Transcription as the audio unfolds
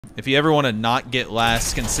If you ever want to not get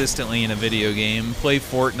last consistently in a video game, play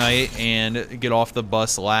Fortnite and get off the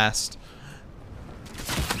bus last.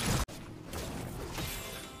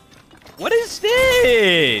 What is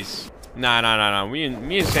this? Nah. Me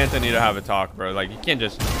and Santa need to have a talk, bro. Like, you can't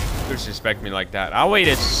just disrespect me like that. I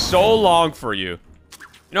waited so long for you.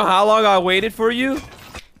 You know how long I waited for you?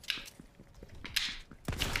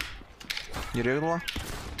 Не регнула?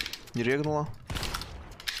 Не регнула?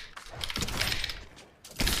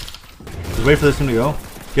 Just wait for this one to go.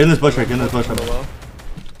 Get in this bush right, get in this bush right.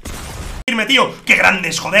 Irme, tío, qué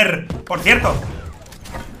grandes, joder. Por cierto.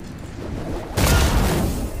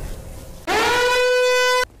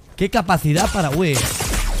 Qué capacidad para huir.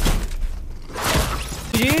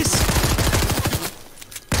 Jeez.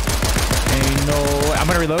 Ain't no. I'm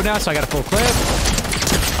gonna reload now, so I got a full clip.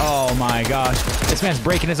 Oh my gosh, this man's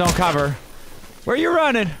breaking his own cover. Where are you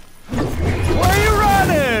running? Where are you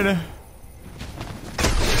running?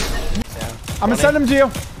 I'm gonna send him to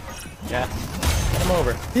you. Yeah. Come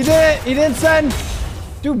over. He did it. He didn't send.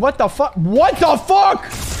 Dude, what the fuck? What the fuck?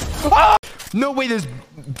 Ah! No way, there's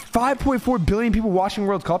 5.4 billion people watching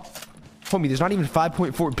World Cup. Homie, there's not even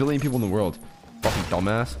 5.4 billion people in the world. Fucking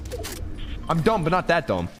dumbass. I'm dumb, but not that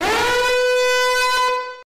dumb.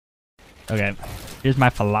 Okay, here's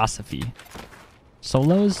my philosophy.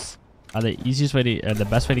 Solos are the easiest way to, the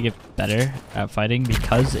best way to get better at fighting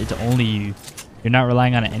because it's only you. You're not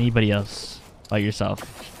relying on anybody else but yourself.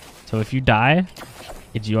 So if you die,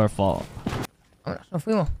 it's your fault. Nos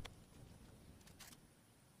fuimos.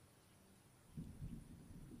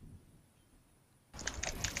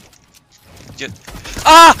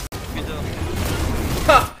 Ah!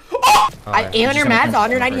 800 mats,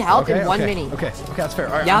 190 health, and 1 mini. Okay, that's fair.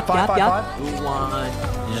 All right, Yup. five.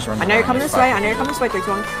 I know you're coming this way. 3,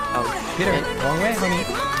 2, 1. Oh, Peter, wrong way, homie.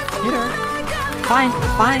 Peter. Fine.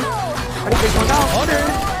 Ready, 3, 2, 1, go. Order.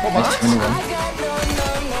 Hold on.